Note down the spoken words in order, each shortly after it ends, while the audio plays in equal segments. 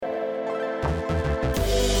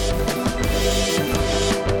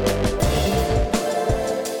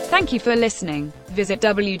Thank you for listening. Visit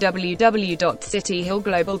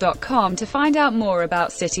www.cityhillglobal.com to find out more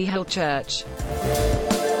about City Hill Church.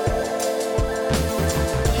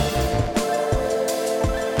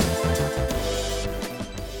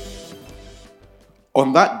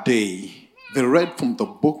 On that day, they read from the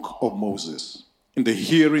book of Moses in the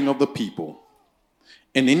hearing of the people.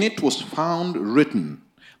 And in it was found written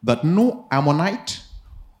that no Ammonite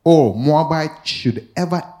or Moabite should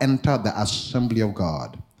ever enter the assembly of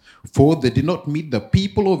God, for they did not meet the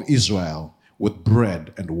people of Israel with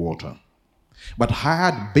bread and water, but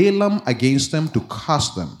hired Balaam against them to curse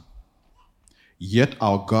them. Yet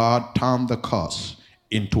our God turned the curse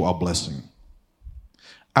into a blessing.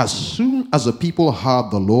 As soon as the people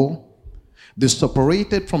heard the law, they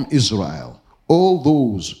separated from Israel all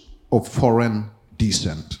those of foreign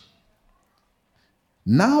descent.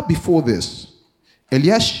 Now before this,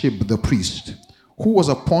 Eliashib the priest, who was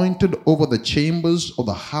appointed over the chambers of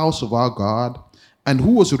the house of our God, and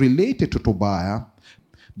who was related to Tobiah,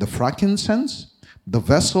 the frankincense, the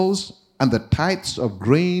vessels, and the tithes of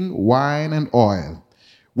grain, wine, and oil,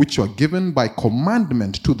 which were given by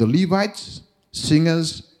commandment to the Levites,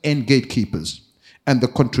 singers, and gatekeepers, and the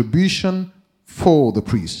contribution for the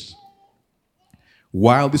priests.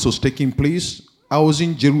 While this was taking place, I was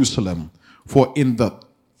in Jerusalem, for in the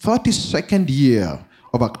 32nd year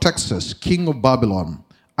of Artaxerxes, king of Babylon,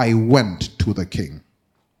 I went to the king.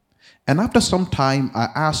 And after some time, I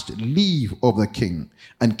asked leave of the king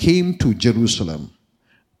and came to Jerusalem.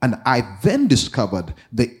 And I then discovered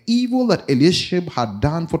the evil that Eliashib had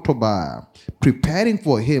done for Tobiah, preparing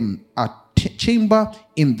for him a chamber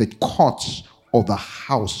in the courts of the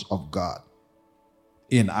house of God.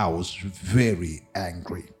 And I was very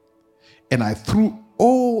angry. And I threw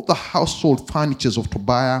all the household furnitures of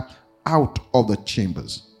Tobiah out of the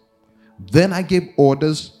chambers. Then I gave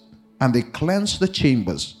orders, and they cleansed the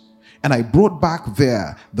chambers. And I brought back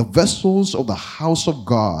there the vessels of the house of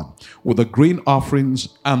God with the grain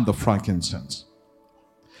offerings and the frankincense.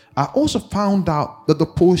 I also found out that the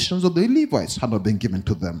portions of the Levites had not been given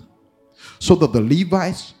to them, so that the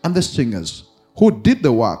Levites and the singers who did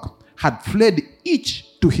the work had fled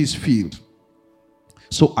each to his field.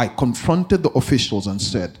 So I confronted the officials and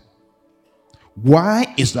said,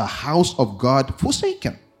 "Why is the house of God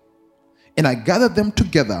forsaken?" And I gathered them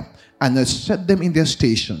together and I set them in their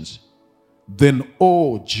stations. Then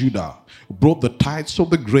all Judah brought the tithes of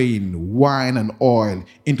the grain, wine, and oil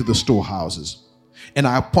into the storehouses. And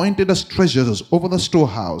I appointed as treasurers over the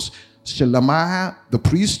storehouse Shelemiah the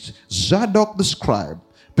priest, Zadok the scribe,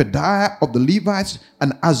 Pedaiah of the Levites,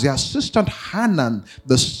 and as their assistant Hanan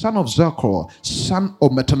the son of Zachor, son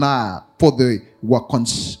of Mattaniah, for they were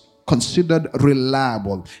considered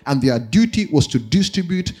reliable, and their duty was to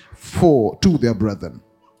distribute to their brethren.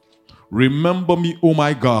 Remember me, O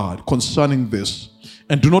my God, concerning this,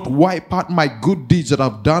 and do not wipe out my good deeds that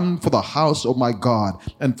I've done for the house of my God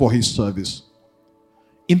and for his service.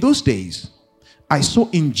 In those days, I saw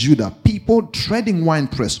in Judah people treading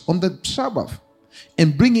winepress on the Sabbath,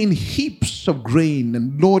 and bringing heaps of grain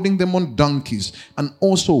and loading them on donkeys, and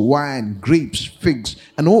also wine, grapes, figs,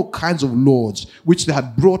 and all kinds of loads, which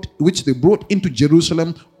they brought into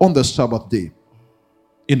Jerusalem on the Sabbath day.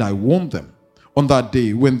 And I warned them on that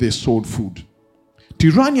day when they sold food.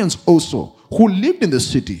 Tyrians also, who lived in the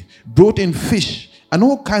city, brought in fish and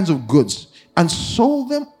all kinds of goods, and sold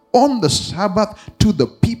them on the Sabbath to the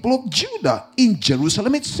people of Judah in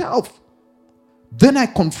Jerusalem itself. Then I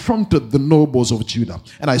confronted the nobles of Judah,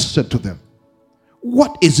 and I said to them,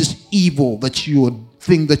 "What is this evil that you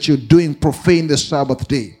think that you're doing, profane the Sabbath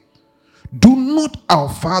day? Did not our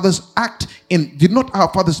fathers act in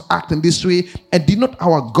this way, and did not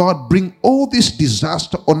our God bring all this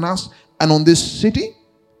disaster on us and on this city?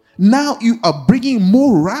 Now you are bringing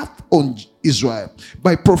more wrath on Israel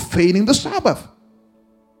by profaning the Sabbath."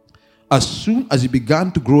 As soon as it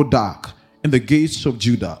began to grow dark in the gates of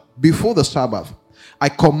Judah before the Sabbath, I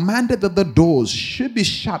commanded that the doors should be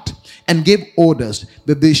shut and gave orders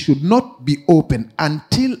that they should not be opened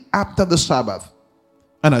until after the Sabbath.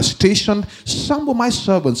 And I stationed some of my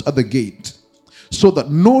servants at the gate, so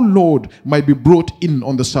that no load might be brought in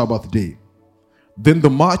on the Sabbath day. Then the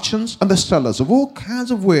merchants and the sellers of all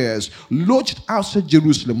kinds of wares lodged outside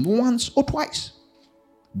Jerusalem once or twice.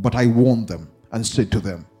 But I warned them and said to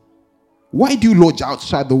them, "Why do you lodge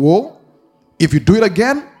outside the wall? If you do it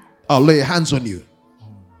again, I'll lay hands on you."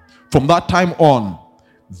 From that time on,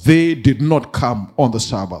 they did not come on the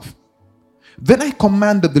Sabbath. Then I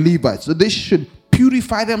commanded the Levites that they should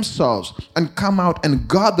purify themselves and come out and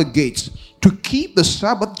guard the gates to keep the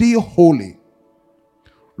Sabbath day holy.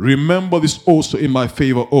 Remember this also in my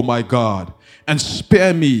favor, O my God, and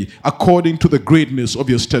spare me according to the greatness of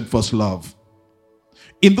your steadfast love.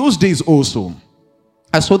 In those days also,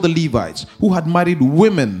 I saw the Levites who had married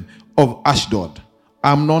women of Ashdod,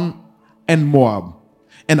 Ammon, and Moab,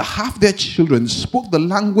 and half their children spoke the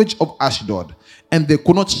language of Ashdod, and they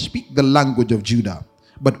could not speak the language of Judah,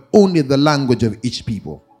 but only the language of each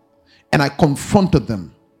people. And I confronted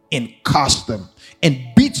them and cast them and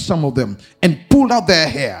beat some of them and pulled out their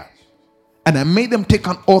hair. And I made them take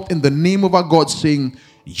an oath in the name of our God, saying,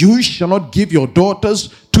 you shall not give your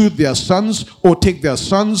daughters to their sons, or take their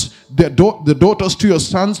sons, the daughters to your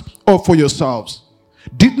sons, or for yourselves.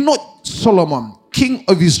 Did not Solomon, king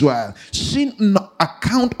of Israel, sin on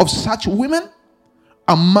account of such women?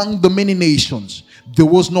 Among the many nations, there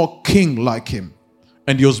was no king like him,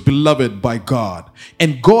 and he was beloved by God,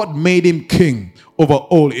 and God made him king over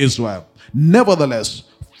all Israel. Nevertheless,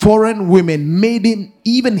 foreign women made him,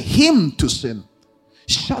 even him, to sin.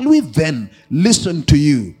 Shall we then listen to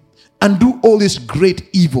you and do all this great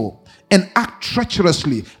evil and act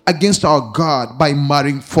treacherously against our God by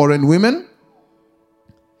marrying foreign women?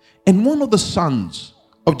 And one of the sons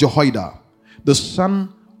of Jehoiada, the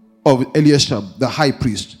son of Eliashib, the high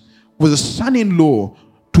priest, was a son-in-law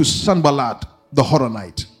to Sanballat the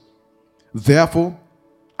Horonite. Therefore,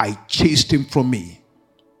 I chased him from me.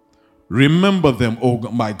 Remember them, O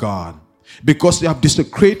my God, because they have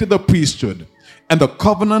desecrated the priesthood and the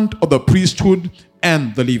covenant of the priesthood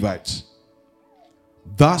and the Levites.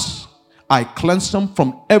 Thus, I cleansed them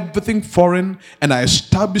from everything foreign, and I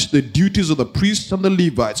established the duties of the priests and the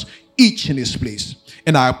Levites, each in his place.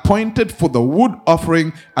 And I appointed for the wood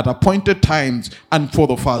offering at appointed times and for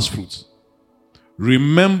the fast fruits.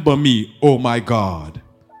 Remember me, O my God,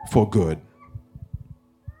 for good.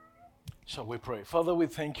 Shall we pray? Father, we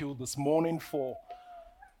thank you this morning for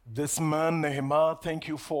this man, Nehemiah. Thank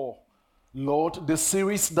you for, Lord, the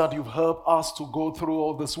series that you've helped us to go through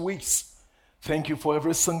all these weeks. Thank you for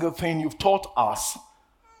every single thing you've taught us.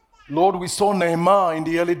 Lord, we saw Nehemiah in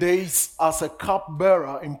the early days as a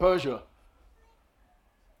cupbearer in Persia.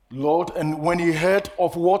 Lord, and when he heard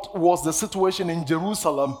of what was the situation in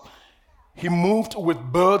Jerusalem, he moved with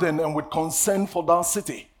burden and with concern for that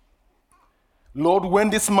city. Lord, when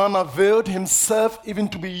this man availed himself even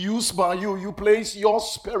to be used by you, you placed your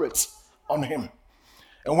spirit on him.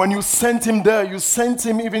 And when you sent him there, you sent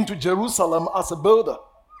him even to Jerusalem as a builder.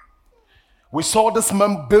 We saw this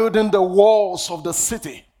man building the walls of the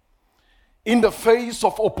city. In the face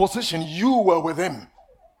of opposition, you were with him.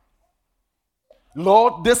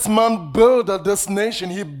 Lord, this man built this nation.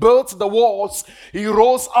 He built the walls. He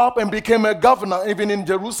rose up and became a governor even in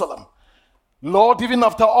Jerusalem. Lord, even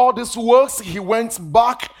after all these works, he went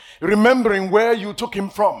back remembering where you took him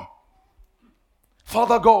from.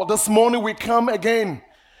 Father God, this morning we come again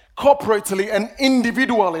corporately and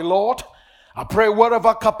individually, Lord. I pray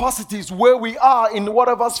whatever capacities, where we are, in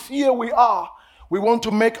whatever sphere we are, we want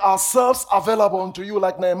to make ourselves available unto you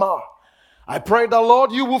like Nehemiah. I pray that,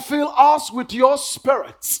 Lord, you will fill us with your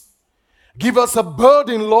spirit. Give us a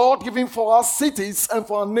burden, Lord, even for our cities and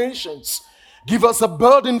for our nations. Give us a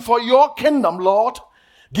burden for your kingdom, Lord.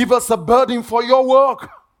 Give us a burden for your work.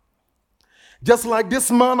 Just like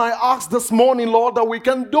this man, I asked this morning, Lord, that we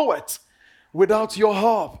can do it without your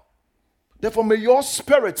help. Therefore, may your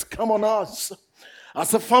spirit come on us.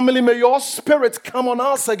 As a family, may your spirit come on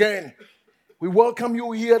us again. We welcome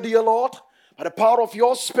you here, dear Lord. By the power of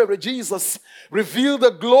your spirit, Jesus, reveal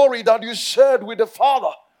the glory that you shared with the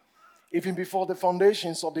Father, even before the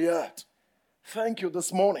foundations of the earth. Thank you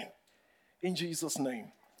this morning. In Jesus'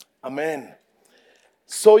 name, amen.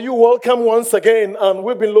 So you're welcome once again, and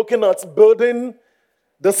we've been looking at building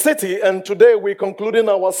the city, and today we're concluding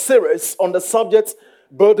our series on the subject,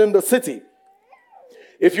 building the city.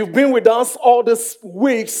 If you've been with us all these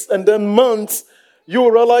weeks and then months, you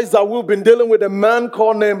will realize that we've been dealing with a man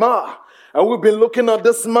called Nehemiah, and we've been looking at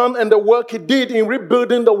this man and the work he did in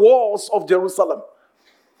rebuilding the walls of Jerusalem.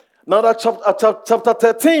 Now that chapter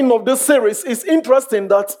 13 of this series is interesting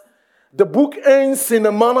that the book ends in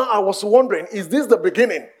a manner I was wondering, is this the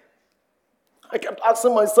beginning? I kept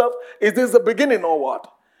asking myself, is this the beginning or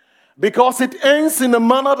what? Because it ends in a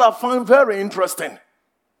manner that I find very interesting.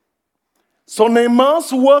 So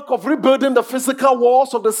Nehemiah's work of rebuilding the physical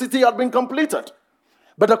walls of the city had been completed.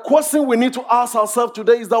 But the question we need to ask ourselves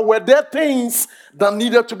today is that were there things that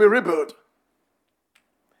needed to be rebuilt?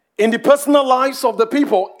 In the personal lives of the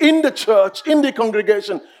people, in the church, in the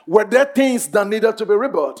congregation, were there things that needed to be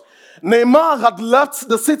rebuilt? Nehemiah had left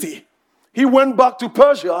the city. He went back to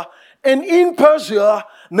Persia, and in Persia,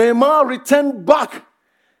 Nehemiah returned back.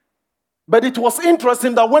 But it was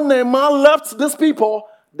interesting that when Nehemiah left these people,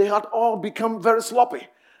 they had all become very sloppy.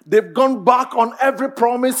 They've gone back on every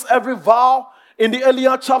promise, every vow in the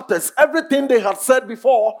earlier chapters. Everything they had said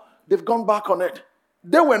before, they've gone back on it.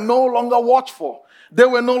 They were no longer watchful. They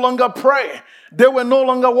were no longer praying. They were no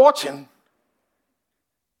longer watching.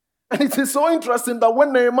 And it is so interesting that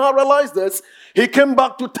when Nehemiah realized this, he came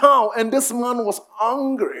back to town and this man was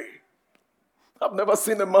angry. I've never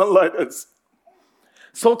seen a man like this.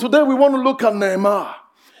 So today we want to look at Nehemiah.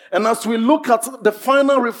 And as we look at the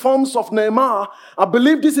final reforms of Nehemiah, I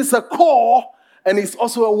believe this is a call and it's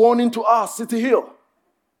also a warning to us, City Hill.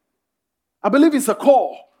 I believe it's a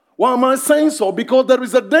call. Why am I saying so? Because there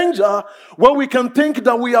is a danger where we can think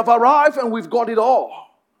that we have arrived and we've got it all.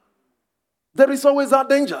 There is always that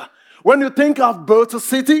danger. When you think I've built a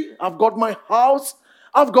city, I've got my house,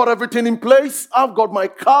 I've got everything in place, I've got my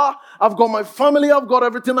car, I've got my family, I've got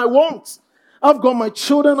everything I want. I've got my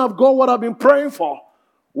children, I've got what I've been praying for.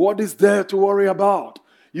 What is there to worry about?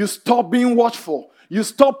 You stop being watchful. You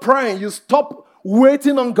stop praying. You stop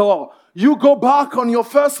waiting on God. You go back on your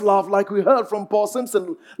first love like we heard from Paul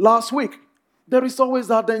Simpson last week. There is always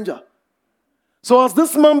that danger. So as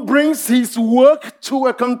this man brings his work to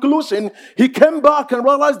a conclusion, he came back and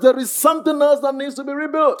realized there is something else that needs to be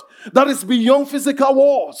rebuilt. That is beyond physical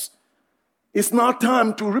walls. It's now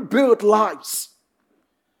time to rebuild lives.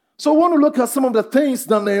 So I want to look at some of the things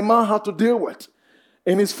that Nehemiah had to deal with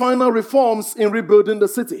in his final reforms in rebuilding the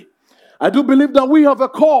city. I do believe that we have a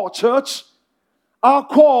call, church. Our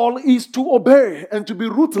call is to obey and to be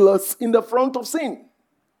ruthless in the front of sin.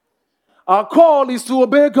 Our call is to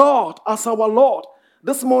obey God as our Lord.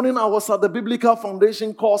 This morning I was at the Biblical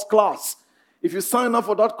Foundation course class. If you sign up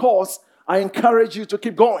for that course, I encourage you to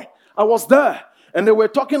keep going. I was there and they were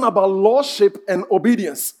talking about lordship and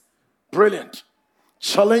obedience. Brilliant.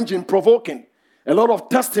 Challenging, provoking. A lot of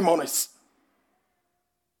testimonies.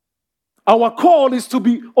 Our call is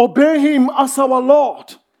to obey Him as our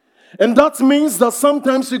Lord. And that means that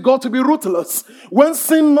sometimes you got to be ruthless. When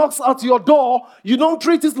sin knocks at your door, you don't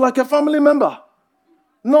treat it like a family member.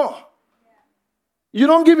 No. You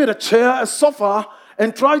don't give it a chair, a sofa,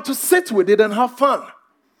 and try to sit with it and have fun.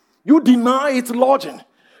 You deny it lodging.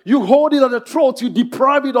 You hold it at the throat. You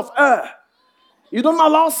deprive it of air. You don't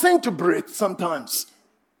allow sin to breathe sometimes.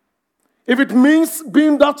 If it means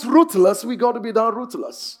being that ruthless, we got to be that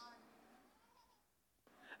ruthless.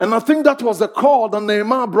 And I think that was the call that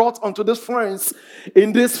Nehemiah brought onto these friends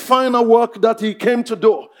in this final work that he came to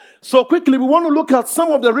do. So quickly, we want to look at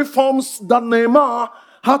some of the reforms that Nehemiah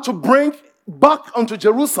had to bring back onto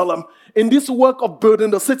Jerusalem in this work of building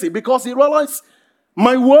the city. Because he realized,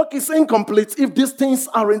 my work is incomplete if these things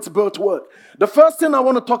aren't built work. The first thing I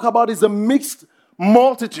want to talk about is a mixed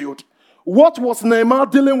multitude. What was Nehemiah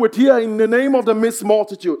dealing with here in the name of the mixed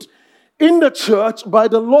multitude? In the church, by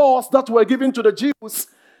the laws that were given to the Jews,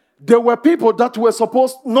 there were people that were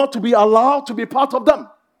supposed not to be allowed to be part of them.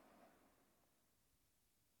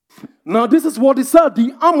 Now, this is what he said.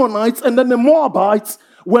 The Ammonites and then the Moabites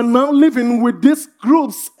were now living with these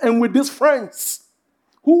groups and with these friends.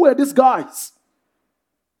 Who were these guys?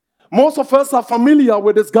 Most of us are familiar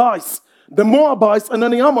with these guys. The Moabites and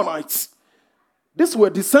then the Ammonites. These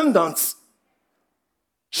were descendants.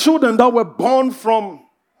 Children that were born from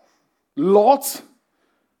Lot,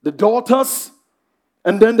 the daughters,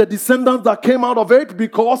 and then the descendants that came out of it,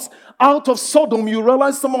 because out of Sodom, you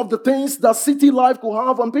realize some of the things that city life could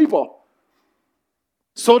have on people.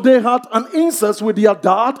 So they had an incest with their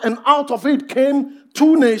dad, and out of it came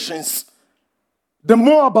two nations, the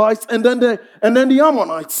Moabites and then the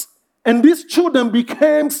Ammonites. And these children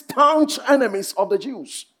became staunch enemies of the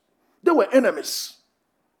Jews. They were enemies.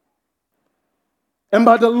 And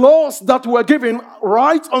by the laws that were given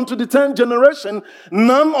right unto the 10th generation,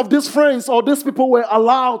 none of these friends or these people were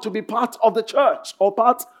allowed to be part of the church or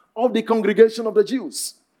part of the congregation of the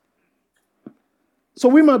Jews. So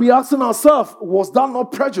we might be asking ourselves, was that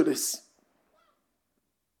not prejudice?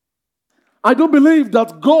 I do believe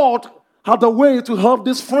that God had a way to help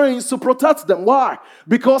these friends to protect them. Why?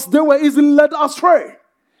 Because they were easily led astray.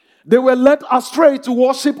 They were led astray to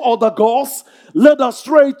worship other gods, led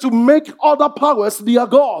astray to make other powers their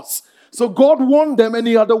gods. So God warned them, and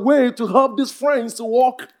He had a way to help these friends to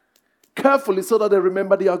walk carefully so that they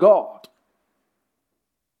remember their God.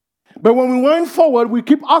 But when we went forward, we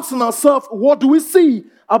keep asking ourselves, what do we see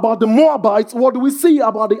about the Moabites? What do we see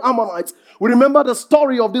about the Ammonites? We remember the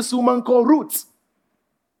story of this woman called Ruth.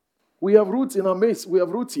 We have Ruth in our midst. We have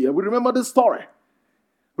Ruth here. We remember this story.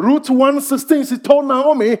 Ruth 1:16, she told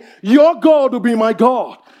Naomi, your God will be my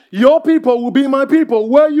God. Your people will be my people.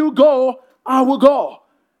 Where you go, I will go.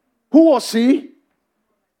 Who was she?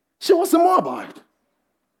 She was a Moabite.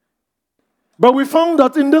 But we found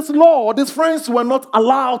that in this law, these friends were not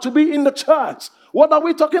allowed to be in the church. What are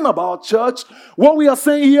we talking about, church? What we are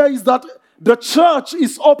saying here is that the church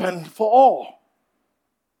is open for all.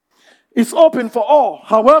 It's open for all.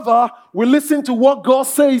 However, we listen to what God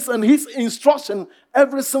says and his instruction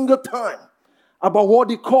every single time about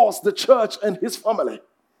what he calls the church and his family.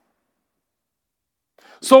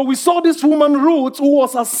 So we saw this woman Ruth who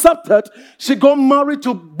was accepted. She got married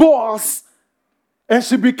to Boaz and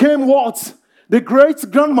she became what? The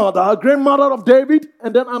great-grandmother, grandmother of David,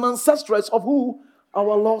 and then an ancestress of who?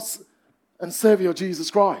 Our Lord and Savior Jesus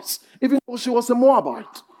Christ. Even though she was a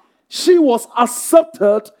Moabite. She was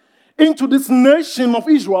accepted into this nation of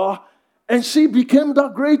Israel, and she became the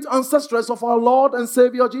great ancestress of our Lord and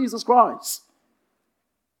Savior Jesus Christ.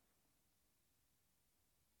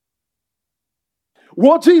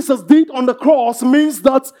 What Jesus did on the cross means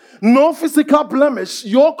that no physical blemish,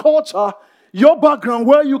 your culture, your background,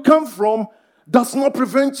 where you come from, does not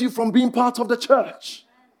prevent you from being part of the church.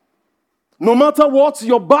 No matter what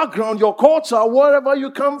your background, your culture, wherever you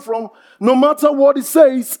come from, no matter what it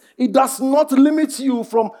says, it does not limit you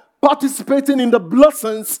from participating in the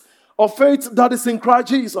blessings of faith that is in Christ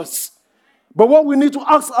Jesus. But what we need to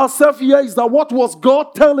ask ourselves here is that what was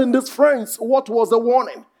God telling these friends? What was the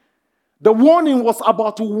warning? The warning was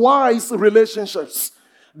about wise relationships.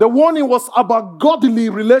 The warning was about godly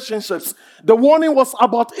relationships. The warning was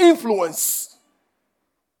about influence.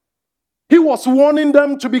 He was warning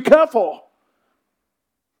them to be careful.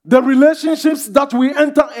 The relationships that we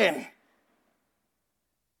enter in,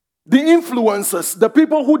 the influences, the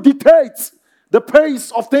people who dictate the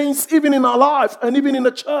pace of things even in our life and even in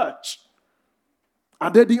the church. Are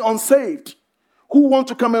they the unsaved who want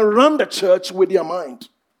to come and run the church with their mind?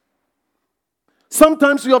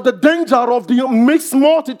 Sometimes you have the danger of the mixed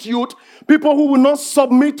multitude, people who will not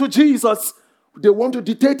submit to Jesus. They want to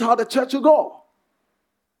dictate how the church will go.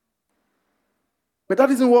 But that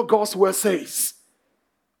isn't what God's word says.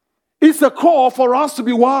 It's a call for us to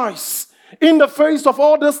be wise. In the face of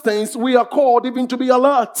all these things, we are called even to be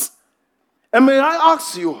alert. And may I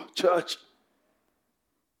ask you, church,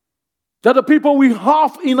 that the people we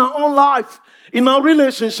have in our own life, in our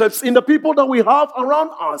relationships, in the people that we have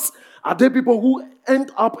around us, are they people who end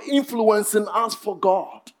up influencing us for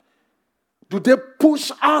God? Do they push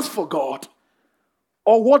us for God?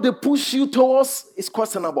 Or what they push you towards is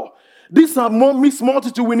questionable. These are more mixed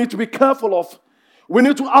multitude we need to be careful of. We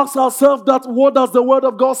need to ask ourselves that what does the word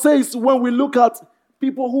of God say when we look at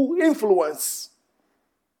people who influence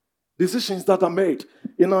decisions that are made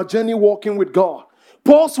in our journey walking with God.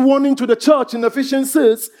 Paul's warning to the church in Ephesians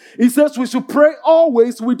 6, he says we should pray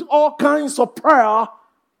always with all kinds of prayer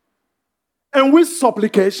and with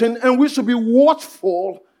supplication, and we should be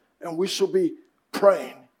watchful and we should be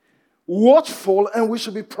praying. Watchful and we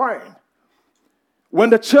should be praying. When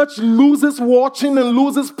the church loses watching and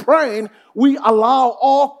loses praying, we allow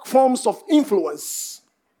all forms of influence.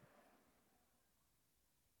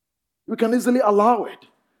 We can easily allow it.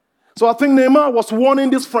 So I think Nehemiah was warning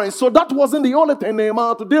these friends. So that wasn't the only thing Nehemiah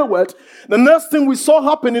had to deal with. The next thing we saw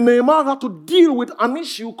happen, Nehemiah had to deal with an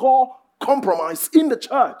issue called compromise in the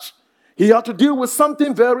church. He had to deal with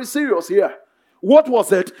something very serious here. What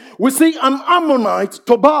was it? We see an Ammonite,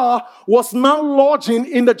 Tobiah, was now lodging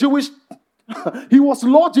in the Jewish he was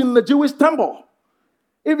lodging in the Jewish temple.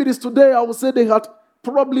 If it is today, I would say they had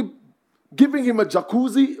probably given him a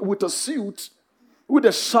jacuzzi with a suit, with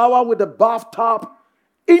a shower, with a bathtub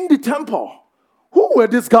in the temple. Who were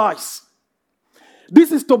these guys?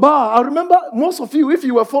 This is Tobiah. I remember most of you, if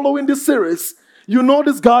you were following this series, you know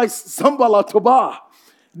these guys, Sanballat, Tobiah.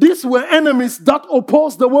 These were enemies that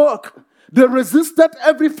opposed the work. They resisted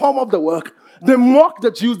every form of the work. They mocked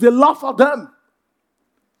the Jews. They laughed at them.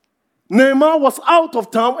 Nehemiah was out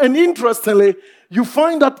of town, and interestingly, you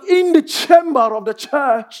find that in the chamber of the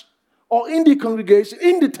church, or in the congregation,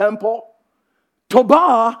 in the temple,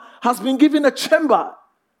 Tobiah has been given a chamber,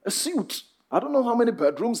 a suite. I don't know how many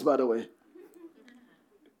bedrooms, by the way.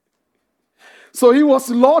 So he was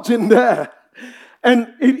lodging there.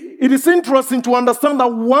 And it is interesting to understand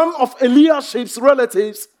that one of Eliashib's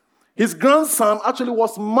relatives, his grandson, actually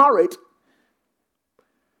was married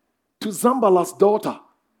to Sanballat's daughter.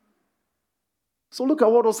 So look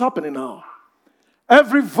at what was happening now.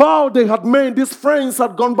 Every vow they had made, these friends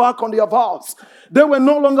had gone back on their vows. They were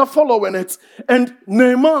no longer following it. And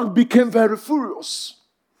Nehemiah became very furious.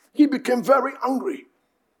 He became very angry.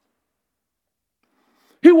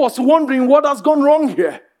 He was wondering what has gone wrong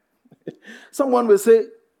here. Someone will say,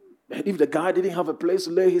 if the guy didn't have a place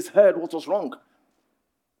to lay his head, what was wrong?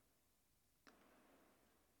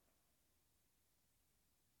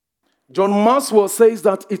 John Maxwell says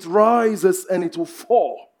that it rises and it will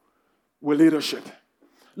fall with leadership.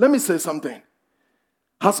 Let me say something.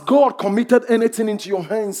 Has God committed anything into your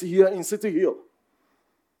hands here in City Hill?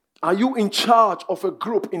 Are you in charge of a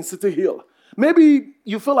group in City Hill? Maybe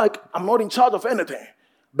you feel like I'm not in charge of anything,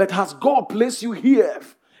 but has God placed you here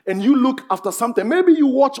and you look after something? Maybe you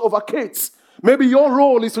watch over kids. Maybe your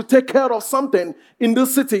role is to take care of something in the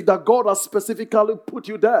city that God has specifically put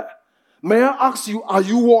you there. May I ask you, are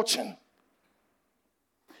you watching?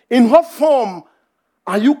 In what form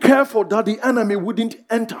are you careful that the enemy wouldn't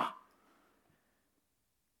enter?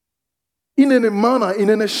 In any manner, in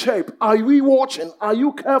any shape, are we watching? Are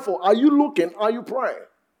you careful? Are you looking? Are you praying?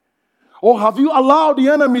 Or have you allowed the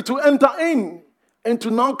enemy to enter in and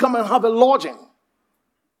to now come and have a lodging?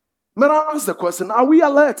 May I ask the question, are we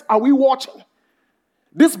alert? Are we watching?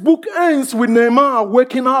 This book ends with Nehemiah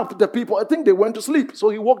waking up the people. I think they went to sleep, so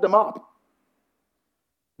he woke them up.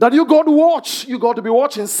 That you got to watch. You got to be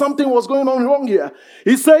watching. Something was going on wrong here.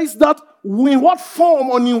 He says that in what form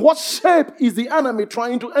or in what shape is the enemy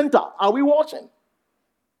trying to enter? Are we watching?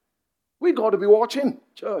 We got to be watching,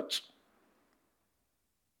 church.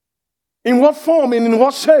 In what form and in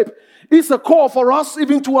what shape? It's a call for us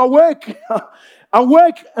even to awake.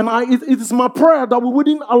 Awake, and it is my prayer that we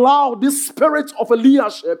wouldn't allow this spirit of a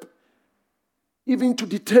leadership even to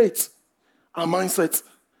dictate our mindset.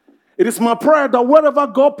 It is my prayer that wherever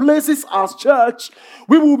God places us, church,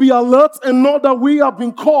 we will be alert and know that we have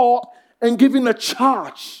been called and given a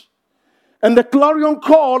charge. And the clarion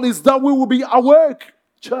call is that we will be awake,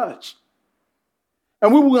 church.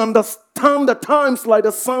 And we will understand the times like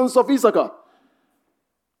the sons of Issachar.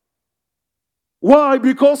 Why?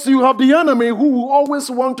 Because you have the enemy who will always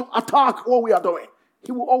want to attack what we are doing.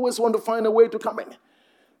 He will always want to find a way to come in.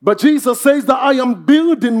 But Jesus says that I am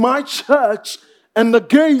building my church and the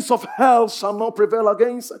gates of hell shall not prevail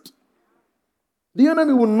against it. The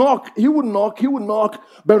enemy will knock, he will knock, he will knock.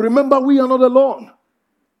 But remember, we are not alone.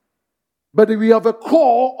 But we have a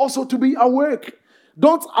call also to be awake.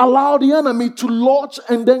 Don't allow the enemy to lodge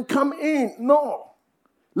and then come in. No.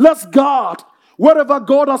 Let's guard. Wherever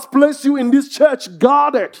God has placed you in this church,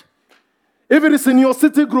 guard it. If it is in your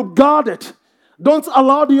city group, guard it. Don't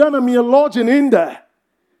allow the enemy lodging in there.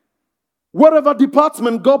 Whatever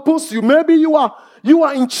department God puts you, maybe you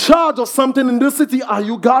are in charge of something in this city. Are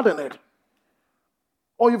you guarding it?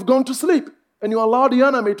 Or you've gone to sleep and you allow the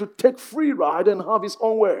enemy to take free ride and have his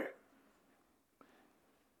own way.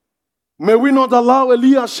 May we not allow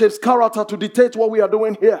Eliashib's character to dictate what we are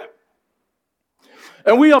doing here.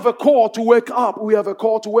 And we have a call to wake up. We have a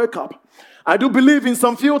call to wake up. I do believe in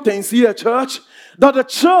some few things here, church. That the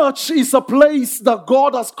church is a place that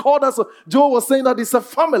God has called us. Joe was saying that it's a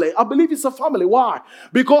family. I believe it's a family. Why?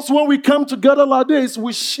 Because when we come together like this,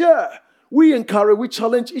 we share, we encourage, we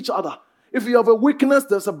challenge each other. If you have a weakness,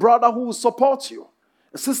 there's a brother who will support you.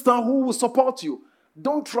 A sister who will support you.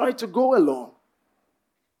 Don't try to go alone.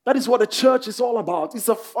 That is what the church is all about. It's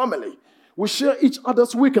a family. We share each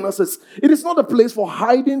other's weaknesses. It is not a place for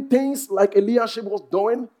hiding things like Eliashib was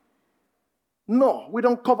doing. No, we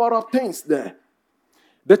don't cover up things there.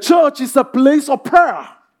 The church is a place of prayer.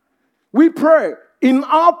 We pray. In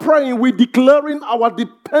our praying, we're declaring our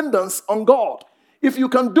dependence on God. If you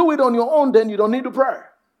can do it on your own, then you don't need to pray.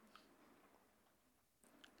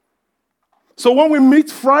 So when we meet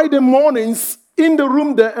Friday mornings in the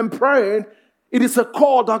room there and praying, it is a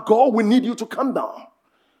call that God, we need you to come down.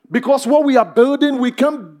 Because what we are building, we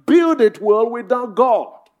can't build it well without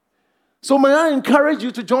God. So may I encourage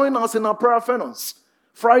you to join us in our prayer finance.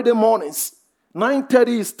 Friday mornings,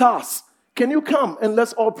 9:30 starts. Can you come and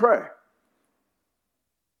let's all pray?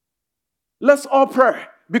 Let's all pray.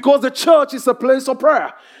 Because the church is a place of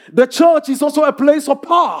prayer. The church is also a place of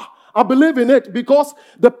power. I believe in it because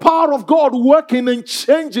the power of God working and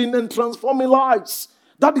changing and transforming lives.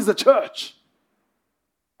 That is the church.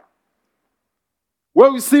 Where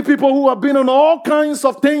we see people who have been on all kinds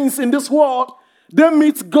of things in this world, they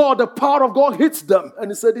meet God, the power of God hits them, and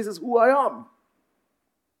he said, this is who I am.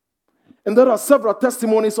 And there are several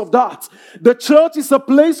testimonies of that. The church is a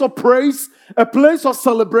place of praise, a place of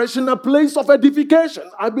celebration, a place of edification.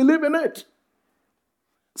 I believe in it.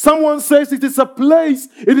 Someone says it is a place,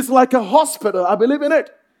 it is like a hospital. I believe in it.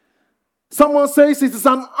 Someone says it is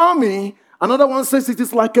an army. Another one says it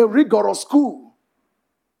is like a rigorous school.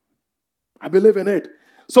 I believe in it.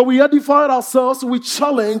 So we edify ourselves, we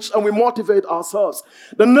challenge, and we motivate ourselves.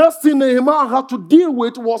 The next thing Nehemiah had to deal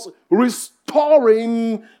with was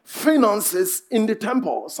restoring finances in the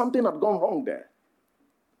temple. Something had gone wrong there.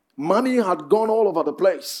 Money had gone all over the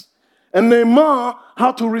place. And Nehemiah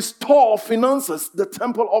had to restore finances, the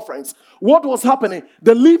temple offerings. What was happening?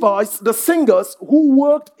 The Levites, the singers who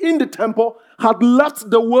worked in the temple, had left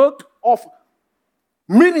the work of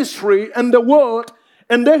ministry and the word,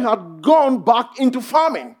 and they had gone back into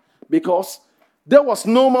farming because there was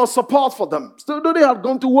no more support for them. So they had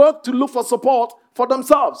gone to work to look for support for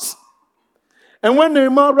themselves. And when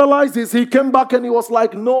Nehemiah realized this, he came back and he was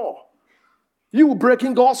like, no, you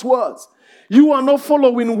breaking God's words. You are not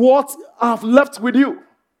following what I've left with you.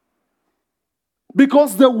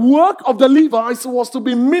 Because the work of the Levites was to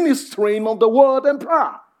be ministering of the word and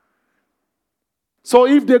prayer. So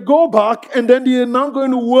if they go back and then they are now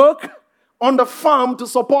going to work on the farm to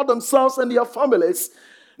support themselves and their families,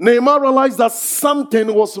 Nehemiah realized that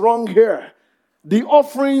something was wrong here. The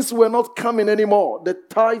offerings were not coming anymore. The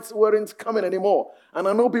tithes weren't coming anymore. And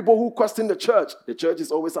I know people who question the church. The church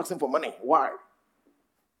is always asking for money. Why?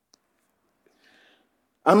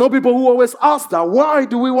 I know people who always ask that. Why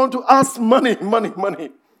do we want to ask money?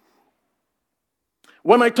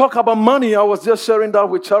 When I talk about money, I was just sharing that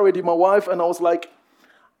with Charity, my wife, and I was like,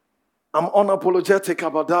 I'm unapologetic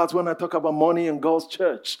about that when I talk about money in God's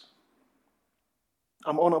church.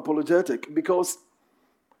 I'm unapologetic because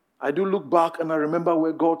I do look back and I remember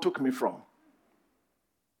where God took me from.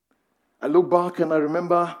 I look back and I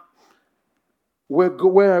remember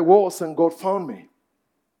where I was and God found me.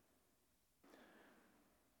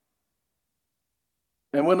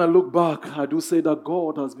 And when I look back, I do say that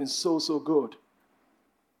God has been so, so good.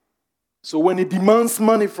 So when He demands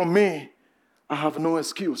money from me, I have no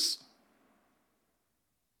excuse.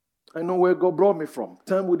 I know where God brought me from.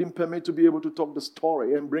 Time wouldn't permit to be able to talk the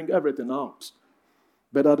story and bring everything out.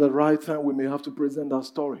 But at the right time, we may have to present that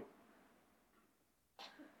story.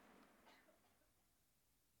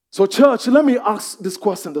 So church, let me ask this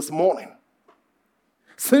question this morning.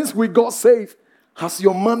 Since we got saved, has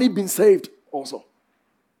your money been saved also?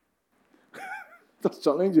 That's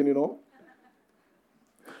challenging, you know.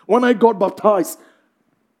 When I got baptized,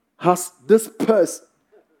 has this purse,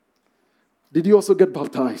 did you also get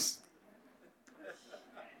baptized?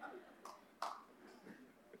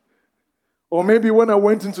 Or maybe when I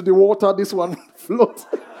went into the water, this one floated.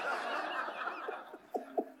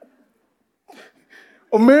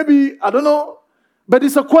 Or maybe, I don't know. But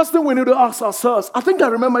it's a question we need to ask ourselves. I think I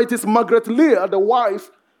remember it is Margaret Lear, the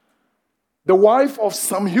wife of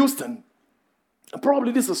Sam Houston.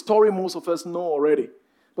 Probably this is a story most of us know already.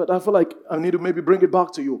 But I feel like I need to maybe bring it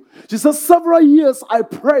back to you. She says, several years I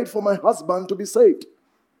prayed for my husband to be saved.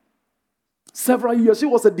 Several years. She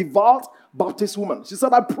was a devout Baptist woman. She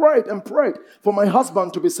said, I prayed and prayed for my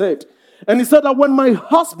husband to be saved. And he said that when my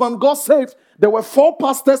husband got saved, there were 4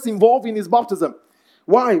 pastors involved in his baptism.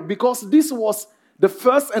 Why? Because this was the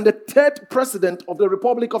first and the third president of the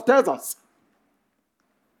Republic of Texas.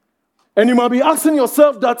 And you might be asking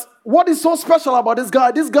yourself that, what is so special about this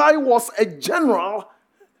guy? This guy was a general,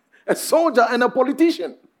 a soldier, and a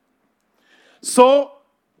politician. So,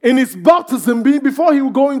 in his baptism, before he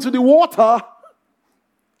would go into the water,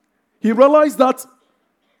 he realized that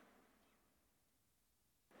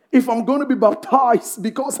if I'm going to be baptized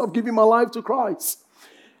because I've given my life to Christ,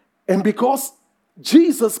 and because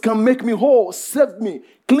Jesus can make me whole, save me,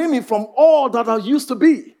 clean me from all that I used to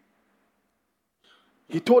be,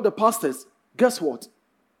 he told the pastors, guess what?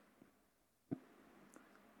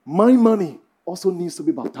 My money also needs to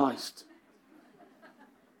be baptized.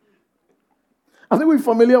 I think we're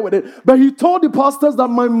familiar with it. But he told the pastors that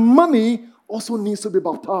my money also needs to be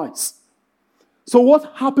baptized. So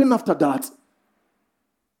what happened after that?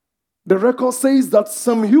 The record says that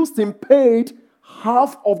Sam Houston paid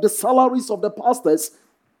half of the salaries of the pastors.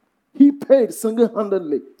 He paid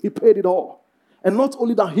single-handedly. He paid it all. And not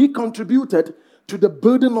only that, he contributed to the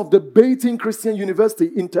burden of the Beighton Christian University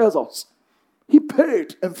in Texas. He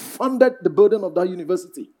paid and funded the burden of that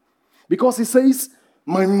university. Because he says,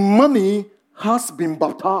 my money has been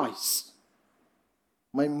baptized.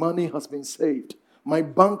 My money has been saved. My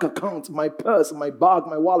bank account, my purse, my bag,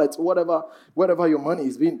 my wallet, wherever your money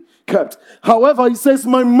is being kept. However, he says,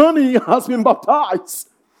 my money has been baptized.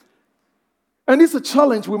 And it's a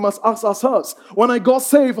challenge we must ask ourselves. When I got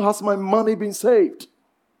saved, has my money been saved?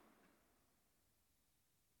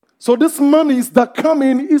 So this monies that come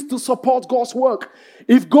in is to support God's work.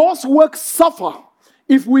 If God's work suffer,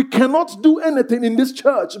 if we cannot do anything in this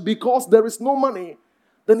church because there is no money,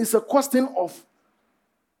 then it's a question of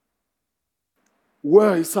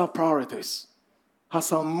where is our priorities?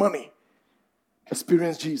 Has our money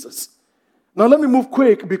experienced Jesus? Now let me move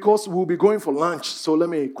quick because we'll be going for lunch. So let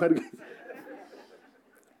me quickly.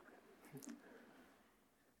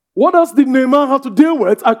 What else did Nehemiah have to deal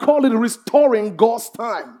with? I call it restoring God's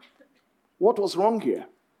time. What was wrong here?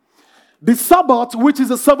 The Sabbath, which is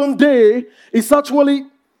the seventh day, is actually,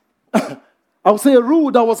 I would say, a rule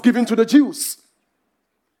that was given to the Jews.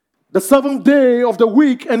 The seventh day of the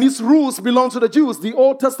week and its rules belong to the Jews. The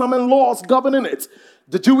Old Testament laws governing it.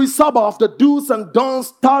 The Jewish Sabbath, the do's and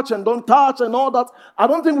don'ts, touch and don't touch and all that. I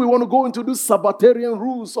don't think we want to go into these Sabbatarian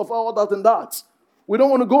rules of all that and that. We don't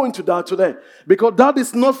want to go into that today because that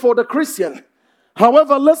is not for the Christian.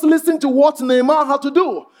 However, let's listen to what Nehemiah had to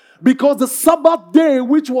do. Because the Sabbath day,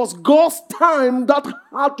 which was God's time that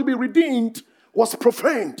had to be redeemed, was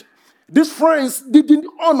profaned. These friends didn't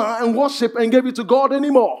honor and worship and give it to God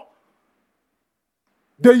anymore.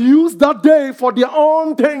 They used that day for their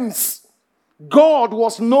own things. God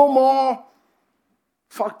was no more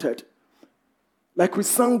factored. Like we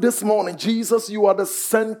sang this morning, Jesus, you are the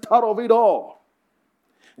center of it all.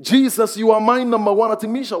 Jesus, you are my number one. I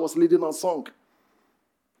think Misha was leading our song.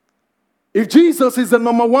 If Jesus is the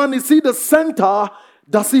number one, is he the center?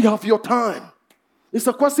 Does he have your time? It's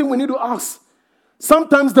a question we need to ask.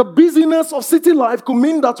 Sometimes the busyness of city life could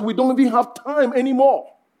mean that we don't even have time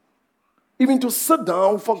anymore. Even to sit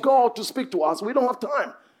down for God to speak to us, we don't have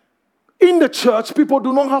time. In the church, people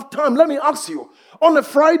do not have time. Let me ask you, on a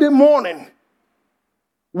Friday morning,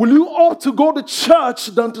 will you opt to go to church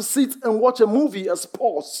than to sit and watch a movie as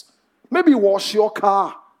pause? Maybe wash your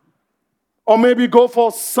car. Or maybe go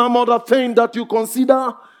for some other thing that you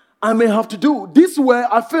consider I may have to do. This way,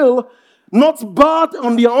 I feel not bad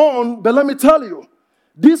on their own, but let me tell you,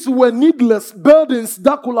 these were needless burdens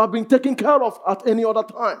that could have been taken care of at any other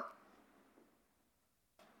time.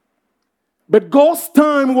 But God's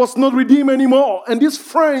time was not redeemed anymore. And these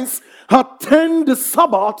friends had turned the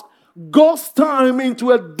Sabbath, God's time, into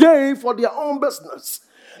a day for their own business.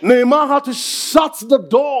 Nehemiah had to shut the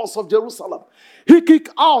doors of Jerusalem. He kicked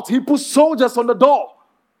out, he put soldiers on the door.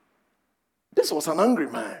 This was an angry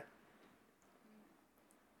man.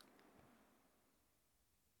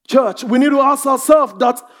 Church, we need to ask ourselves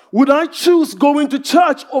that, would I choose going to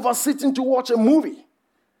church over sitting to watch a movie,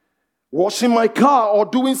 washing my car, or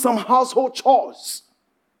doing some household chores?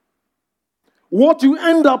 What you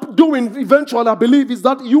end up doing eventually, I believe, is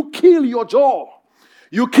that you kill your joy.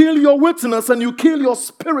 You kill your witness and you kill your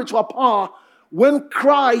spiritual power when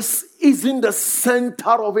Christ is in the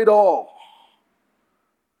center of it all.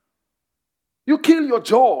 You kill your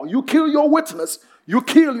joy, you kill your witness, you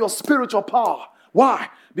kill your spiritual power. Why?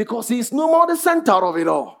 Because he is no more the center of it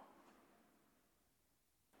all.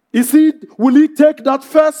 You see, will he take that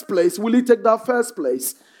first place? Will he take that first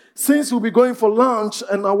place? Since we'll be going for lunch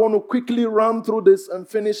and I want to quickly run through this and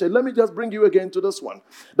finish it, let me just bring you again to this one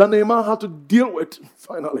that Nehemiah had to deal with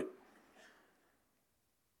finally.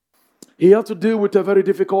 He had to deal with a very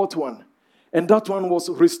difficult one. And that one was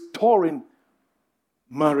restoring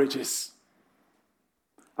marriages.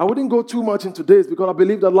 I wouldn't go too much into this because I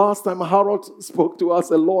believe that last time Harold spoke to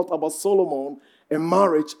us a lot about Solomon and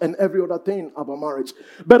marriage and every other thing about marriage.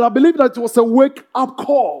 But I believe that it was a wake-up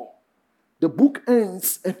call. The book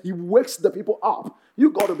ends and he wakes the people up.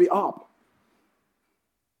 You got to be up.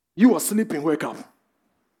 You are sleeping, wake up.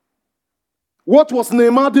 What was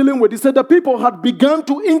Nehemiah dealing with? He said the people had begun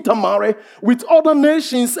to intermarry with other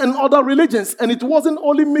nations and other religions. And it wasn't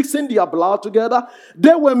only mixing their blood together.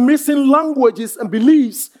 They were mixing languages and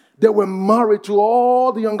beliefs. They were married to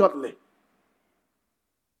all the ungodly.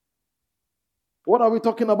 What are we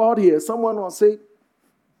talking about here? Someone will say,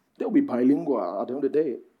 they'll be bilingual at the end of the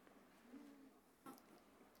day.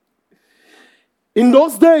 In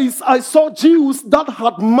those days, I saw Jews that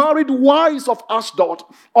had married wives of Ashdod,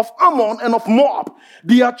 of Ammon, and of Moab.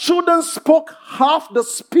 Their children spoke half the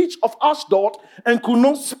speech of Ashdod and could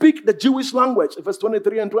not speak the Jewish language. Verse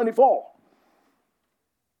 23 and 24.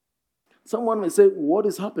 Someone may say, what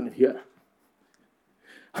is happening here?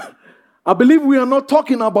 I believe we are not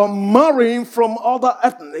talking about marrying from other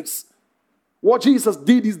ethnics. What Jesus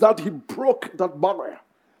did is that he broke that barrier.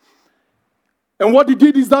 And what he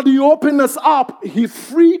did is that he opened us up. He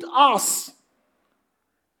freed us.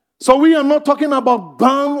 So we are not talking about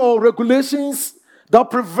ban or regulations that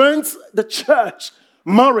prevents the church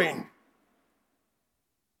marrying.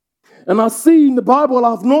 And I see in the Bible, I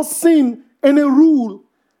have not seen any rule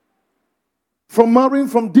from marrying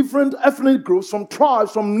from different ethnic groups, from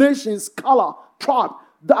tribes, from nations, color, tribe.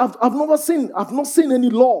 I've not seen any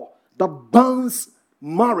law that bans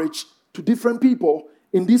marriage to different people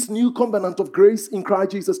in this new covenant of grace in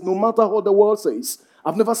Christ Jesus, no matter what the world says.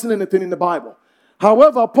 I've never seen anything in the Bible.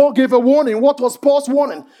 However, Paul gave a warning. What was Paul's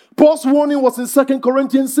warning? Paul's warning was in 2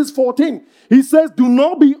 Corinthians 6:14. He says, do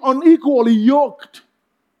not be unequally yoked.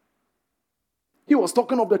 He was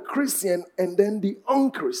talking of the Christian and then the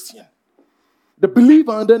unchristian. the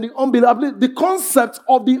believer and then the unbeliever. The concept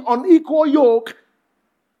of the unequal yoke,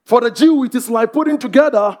 for the Jew, it is like putting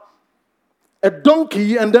together a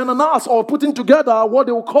donkey and then an ass, or putting together what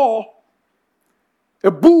they will call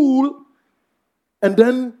a bull and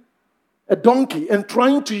then a donkey, and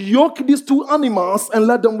trying to yoke these two animals and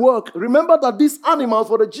let them work. Remember that these animals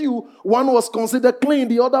for the Jew, one was considered clean,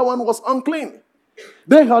 the other one was unclean.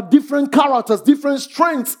 They had different characters, different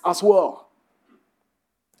strengths as well.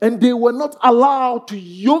 And they were not allowed to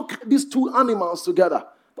yoke these two animals together.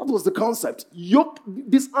 That was the concept. Yoke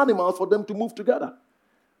these animals for them to move together.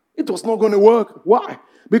 It was not going to work. Why?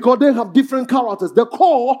 Because they have different characters. The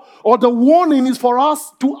call or the warning is for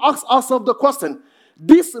us to ask ourselves the question,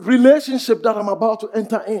 this relationship that I'm about to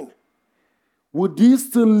enter in, would this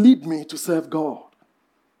still lead me to serve God?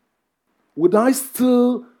 Would I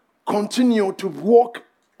still continue to walk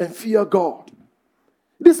and fear God?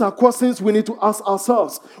 These are questions we need to ask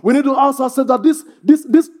ourselves. We need to ask ourselves that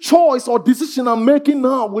this choice or decision I'm making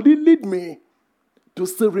now, will it lead me to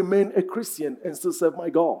still remain a Christian and still serve my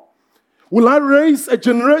God? Will I raise a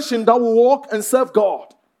generation that will walk and serve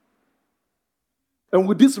God? And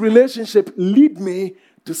will this relationship lead me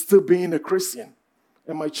to still being a Christian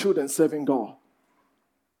and my children serving God?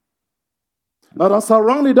 Now, as I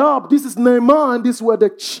round it up, this is Nehemiah. These were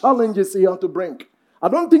the challenges he had to bring. I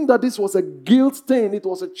don't think that this was a guilt thing. It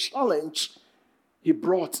was a challenge he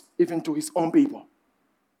brought even to his own people.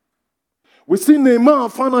 We see Nehemiah,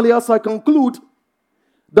 finally, as I conclude,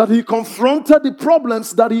 that he confronted the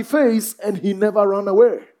problems that he faced and he never ran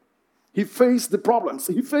away. He faced the problems.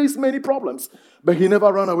 He faced many problems, but he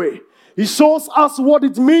never ran away. He shows us what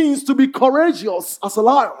it means to be courageous as a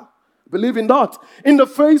lion. Believe in that. In the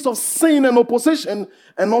face of sin and opposition,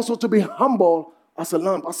 and also to be humble as a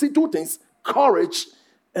lamb. I see two things: courage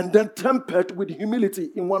and then tempered with humility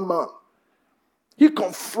in one man. He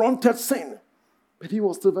confronted sin, but he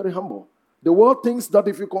was still very humble. The world thinks that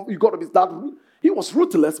if you got to be that, he was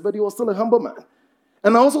ruthless, but he was still a humble man.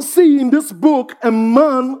 And I also see in this book a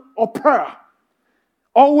man of prayer,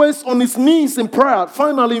 always on his knees in prayer.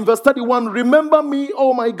 Finally, in verse 31, remember me,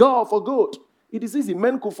 oh my God, for good. It is easy.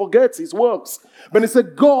 Men could forget his works. But he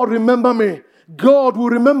said, God, remember me. God will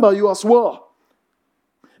remember you as well.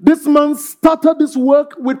 This man started this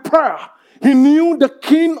work with prayer. He knew the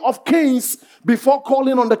King of Kings before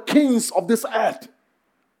calling on the kings of this earth.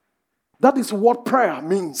 That is what prayer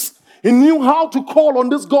means. He knew how to call on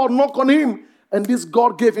this God, knock on him, and this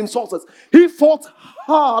God gave him sources. He fought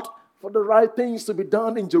hard for the right things to be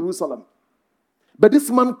done in Jerusalem. But this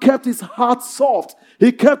man kept his heart soft.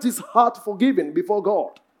 He kept his heart forgiving before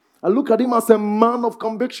God. I look at him as a man of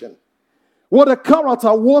conviction. What a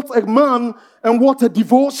character, what a man, and what a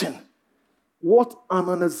devotion. What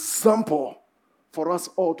an example for us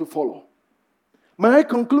all to follow. May I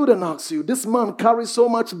conclude and ask you, this man carries so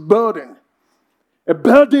much burden. A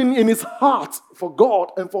burden in his heart for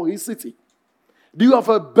God and for his city. Do you have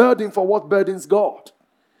a burden for what burdens God?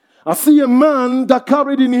 I see a man that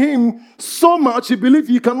carried in him so much he believed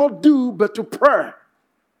he cannot do but to pray.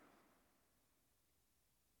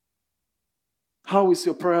 How is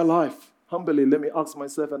your prayer life? Humbly, let me ask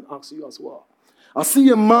myself and ask you as well. I see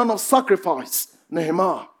a man of sacrifice,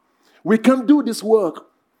 Nehemiah. We can't do this work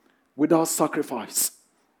without sacrifice.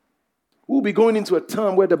 We'll be going into a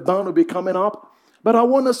time where the band will be coming up. But I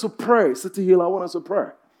want us to pray. City Hill, I want us to pray.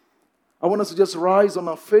 I want us to just rise on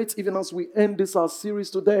our faith even as we end this our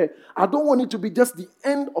series today. I don't want it to be just the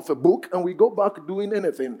end of a book and we go back doing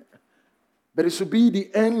anything. But it should be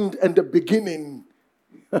the end and the beginning.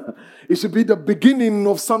 It should be the beginning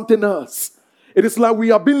of something else. It is like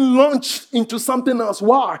we are being launched into something else.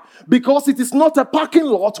 Why? Because it is not a parking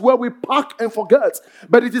lot where we park and forget.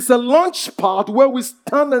 But it is a launch pad where we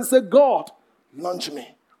stand and say, God, launch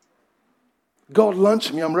me. God,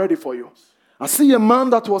 launch me. I'm ready for you. I see a man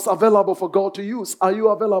that was available for God to use. Are you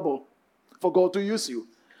available for God to use you?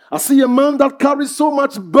 I see a man that carries so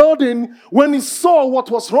much burden when he saw what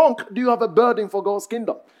was wrong. Do you have a burden for God's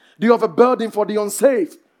kingdom? Do you have a burden for the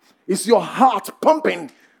unsaved? Is your heart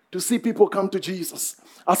pumping to see people come to Jesus?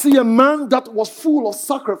 I see a man that was full of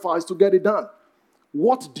sacrifice to get it done.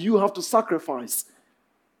 What do you have to sacrifice?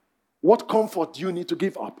 What comfort do you need to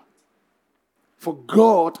give up for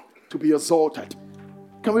God to be exalted?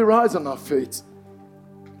 Can we rise on our feet?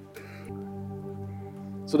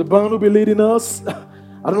 So the band will be leading us. I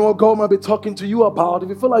don't know what God might be talking to you about. If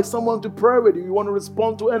you feel like someone to pray with you, you want to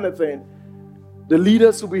respond to anything, the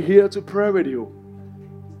leaders will be here to pray with you.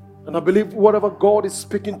 And I believe whatever God is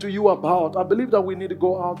speaking to you about, I believe that we need to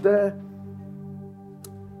go out there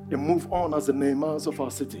and move on as the Nehemiahs of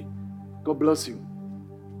our city. God bless you.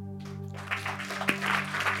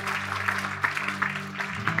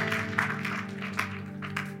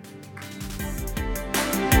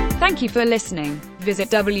 Thank you for listening. Visit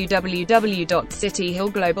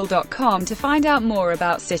www.cityhillglobal.com to find out more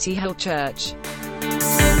about City Hill Church.